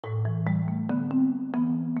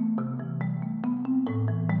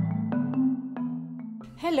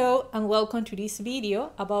Hello and welcome to this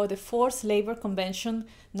video about the Forced Labor Convention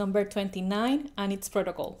number 29 and its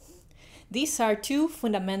protocol. These are two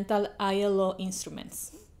fundamental ILO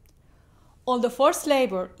instruments. Although forced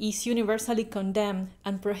labor is universally condemned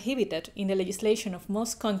and prohibited in the legislation of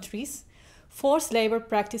most countries, forced labor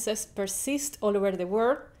practices persist all over the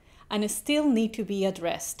world and still need to be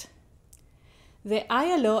addressed. The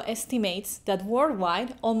ILO estimates that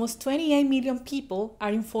worldwide almost 28 million people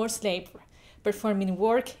are in forced labor, performing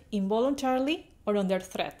work involuntarily or under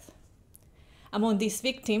threat. Among these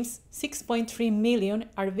victims, 6.3 million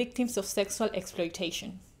are victims of sexual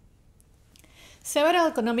exploitation. Several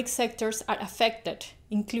economic sectors are affected,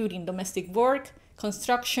 including domestic work,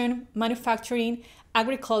 construction, manufacturing,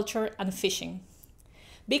 agriculture, and fishing.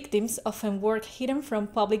 Victims often work hidden from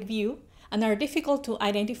public view and are difficult to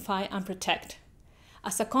identify and protect.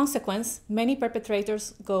 As a consequence, many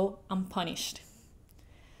perpetrators go unpunished.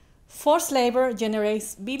 Forced labor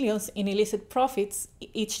generates billions in illicit profits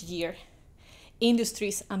each year.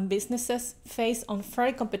 Industries and businesses face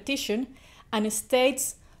unfair competition, and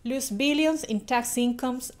states lose billions in tax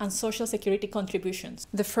incomes and social security contributions.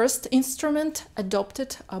 The first instrument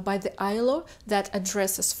adopted by the ILO that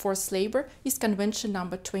addresses forced labor is Convention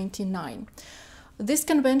number 29. This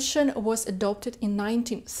convention was adopted in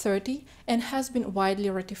 1930 and has been widely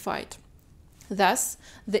ratified. Thus,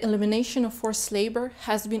 the elimination of forced labor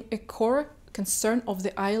has been a core concern of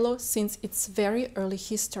the ILO since its very early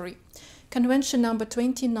history. Convention number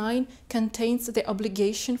 29 contains the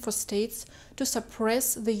obligation for states to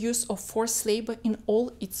suppress the use of forced labor in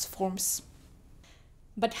all its forms.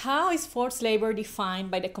 But how is forced labor defined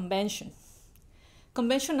by the Convention?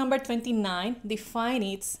 Convention number 29 defines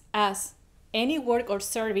it as any work or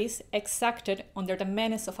service exacted under the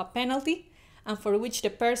menace of a penalty and for which the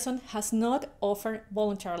person has not offered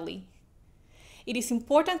voluntarily. It is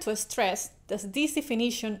important to stress that this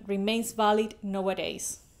definition remains valid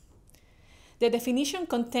nowadays. The definition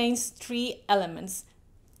contains three elements.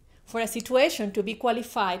 For a situation to be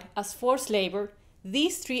qualified as forced labor,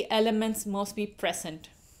 these three elements must be present.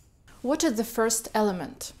 What is the first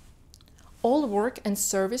element? All work and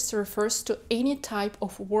service refers to any type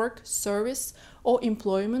of work, service, or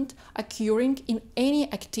employment occurring in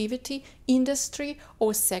any activity, industry,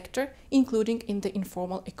 or sector, including in the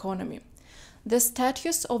informal economy. The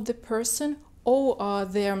status of the person or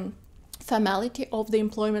the formality of the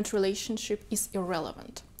employment relationship is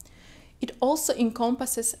irrelevant. It also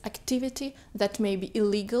encompasses activity that may be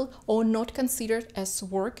illegal or not considered as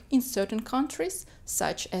work in certain countries,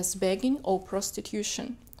 such as begging or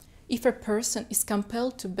prostitution. If a person is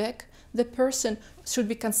compelled to beg, the person should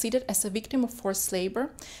be considered as a victim of forced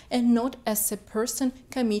labor and not as a person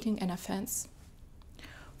committing an offense.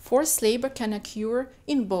 Forced labor can occur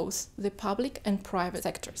in both the public and private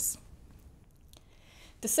sectors.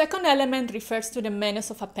 The second element refers to the menace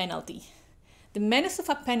of a penalty. The menace of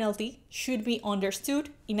a penalty should be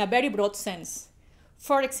understood in a very broad sense.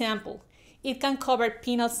 For example, it can cover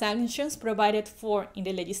penal sanctions provided for in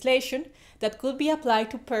the legislation that could be applied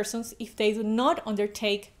to persons if they do not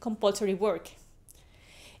undertake compulsory work.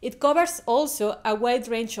 It covers also a wide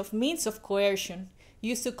range of means of coercion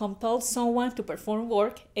used to compel someone to perform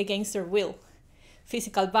work against their will: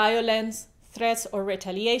 physical violence, threats or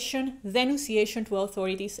retaliation, denunciation to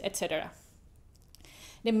authorities, etc.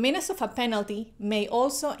 The menace of a penalty may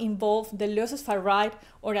also involve the loss of a right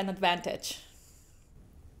or an advantage.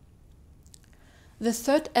 The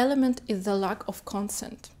third element is the lack of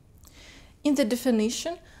consent. In the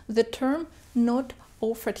definition, the term "not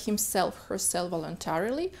offered himself/herself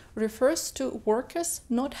voluntarily" refers to workers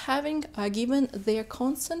not having given their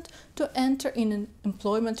consent to enter in an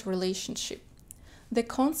employment relationship. The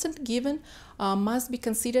consent given must be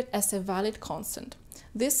considered as a valid consent.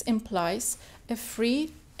 This implies a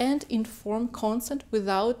free and informed consent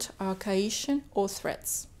without coercion or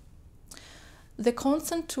threats. The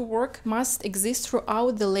consent to work must exist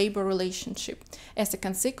throughout the labor relationship. As a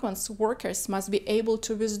consequence, workers must be able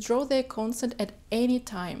to withdraw their consent at any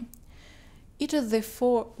time. It is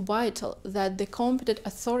therefore vital that the competent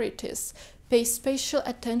authorities pay special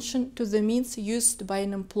attention to the means used by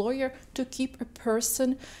an employer to keep a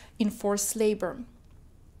person in forced labor.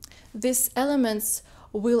 These elements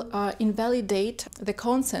will invalidate the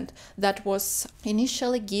consent that was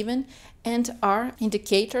initially given and are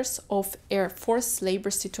indicators of a forced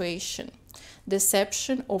labor situation: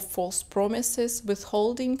 deception or false promises,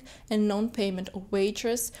 withholding and non-payment of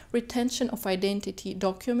wages, retention of identity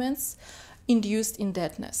documents, induced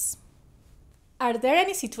indebtedness. Are there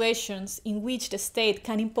any situations in which the state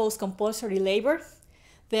can impose compulsory labor?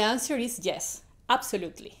 The answer is yes,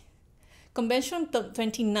 absolutely. Convention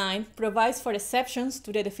 29 provides for exceptions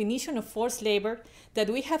to the definition of forced labor that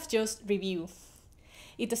we have just reviewed.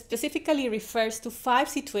 It specifically refers to 5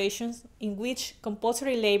 situations in which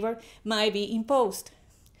compulsory labor might be imposed.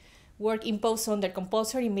 Work imposed under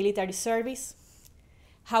compulsory military service.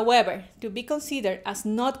 However, to be considered as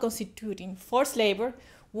not constituting forced labor,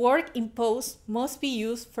 work imposed must be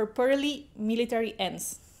used for purely military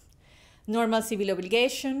ends. Normal civil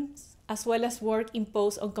obligations, as well as work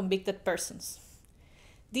imposed on convicted persons.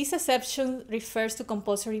 This exception refers to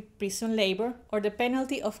compulsory prison labor or the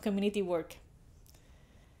penalty of community work.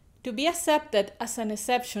 To be accepted as an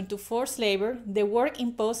exception to forced labor, the work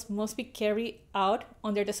imposed must be carried out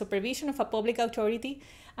under the supervision of a public authority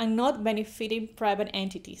and not benefiting private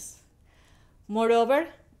entities. Moreover,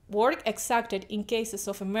 work exacted in cases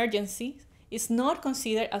of emergency is not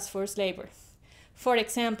considered as forced labor. For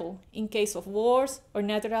example, in case of wars or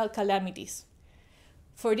natural calamities.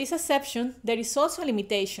 For this exception, there is also a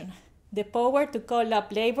limitation. The power to call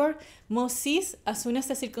up labor must cease as soon as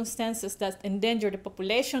the circumstances that endanger the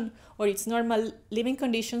population or its normal living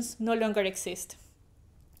conditions no longer exist.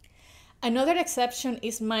 Another exception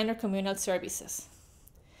is minor communal services.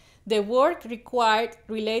 The work required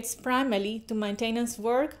relates primarily to maintenance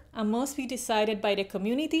work and must be decided by the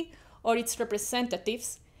community or its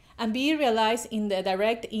representatives and be realized in the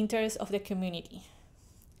direct interest of the community.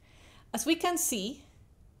 As we can see,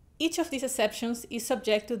 each of these exceptions is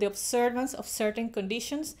subject to the observance of certain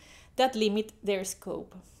conditions that limit their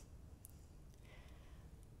scope.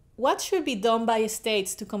 What should be done by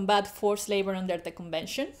states to combat forced labor under the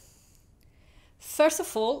Convention? First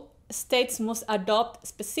of all, states must adopt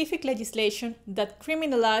specific legislation that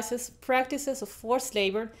criminalizes practices of forced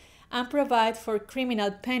labor and provide for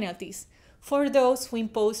criminal penalties for those who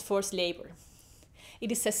impose forced labor.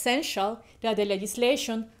 It is essential that the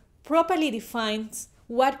legislation properly defines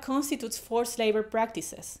what constitutes forced labor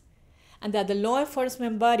practices, and that the law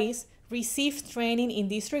enforcement bodies receive training in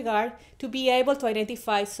this regard to be able to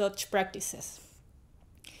identify such practices.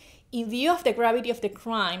 In view of the gravity of the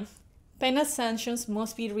crime, penal sanctions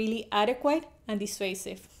must be really adequate and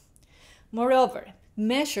dissuasive. Moreover,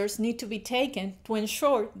 measures need to be taken to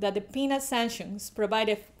ensure that the penal sanctions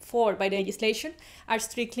provided for by the legislation are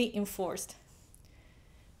strictly enforced.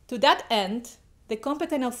 To that end, the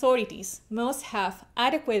competent authorities must have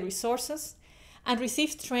adequate resources and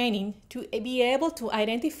receive training to be able to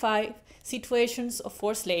identify situations of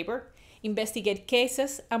forced labor, investigate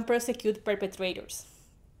cases, and prosecute perpetrators.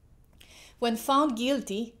 When found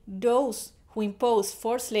guilty, those who impose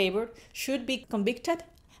forced labor should be convicted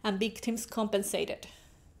and victims compensated.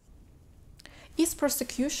 Is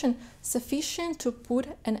prosecution sufficient to put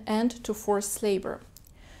an end to forced labor?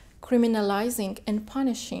 Criminalizing and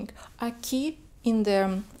punishing are key in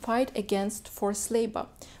the fight against forced labor,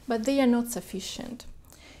 but they are not sufficient.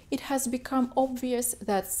 It has become obvious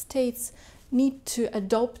that states need to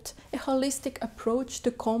adopt a holistic approach to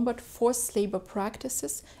combat forced labor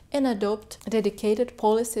practices and adopt dedicated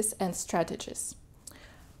policies and strategies.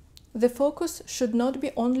 The focus should not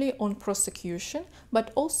be only on prosecution, but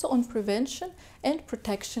also on prevention and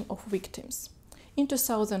protection of victims. In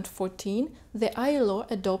 2014, the ILO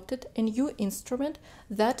adopted a new instrument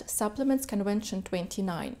that supplements Convention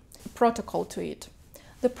 29, a protocol to it.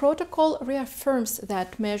 The protocol reaffirms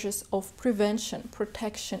that measures of prevention,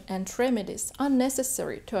 protection, and remedies are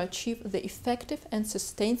necessary to achieve the effective and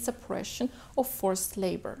sustained suppression of forced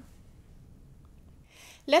labor.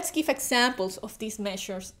 Let's give examples of these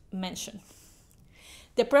measures mentioned.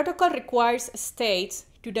 The protocol requires states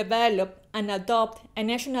to develop and adopt a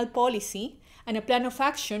national policy and a plan of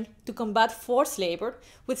action to combat forced labor,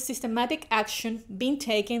 with systematic action being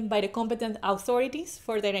taken by the competent authorities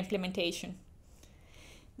for their implementation.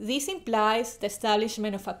 This implies the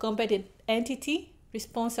establishment of a competent entity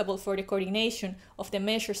responsible for the coordination of the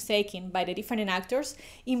measures taken by the different actors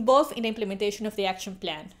involved in the implementation of the action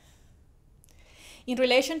plan. In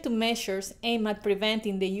relation to measures aimed at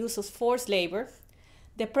preventing the use of forced labor,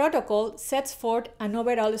 the protocol sets forth an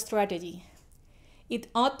overall strategy. It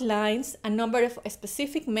outlines a number of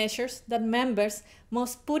specific measures that members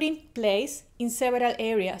must put in place in several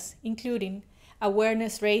areas, including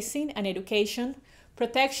awareness raising and education,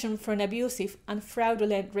 protection from abusive and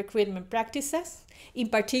fraudulent recruitment practices, in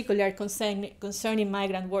particular concerning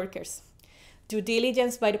migrant workers, due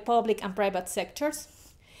diligence by the public and private sectors,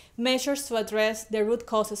 measures to address the root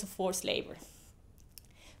causes of forced labor.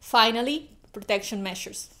 Finally, protection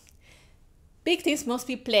measures. Victims must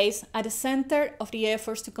be placed at the center of the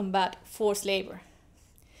efforts to combat forced labor.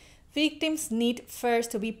 Victims need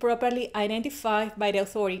first to be properly identified by the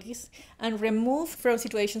authorities and removed from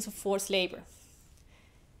situations of forced labor.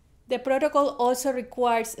 The protocol also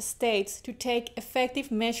requires states to take effective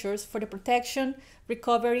measures for the protection,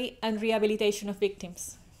 recovery, and rehabilitation of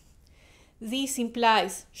victims. This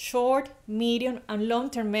implies short, medium, and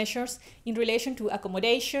long-term measures in relation to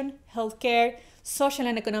accommodation, healthcare, social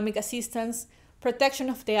and economic assistance, protection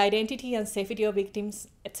of the identity and safety of victims,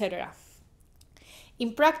 etc.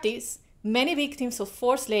 In practice, many victims of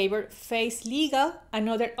forced labor face legal and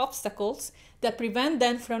other obstacles that prevent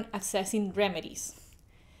them from accessing remedies.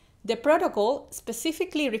 The protocol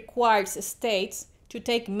specifically requires states to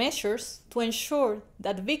take measures to ensure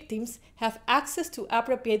that victims have access to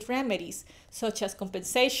appropriate remedies, such as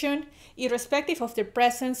compensation, irrespective of their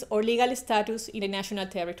presence or legal status in the national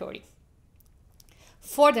territory.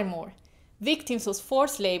 Furthermore, victims of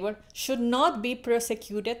forced labor should not be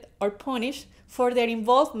prosecuted or punished for their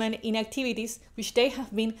involvement in activities which they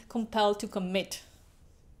have been compelled to commit.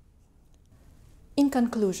 In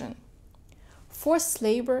conclusion, forced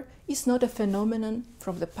labor is not a phenomenon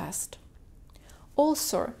from the past.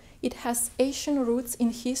 Also, it has ancient roots in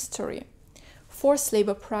history. Forced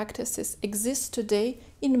labor practices exist today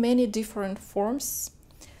in many different forms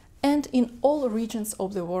and in all regions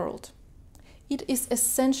of the world. It is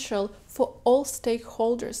essential for all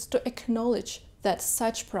stakeholders to acknowledge that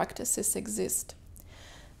such practices exist.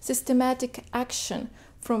 Systematic action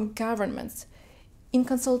from governments in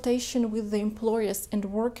consultation with the employers and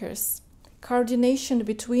workers, coordination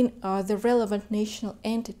between the relevant national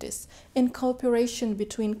entities, and cooperation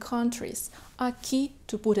between countries are key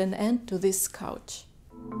to put an end to this scourge.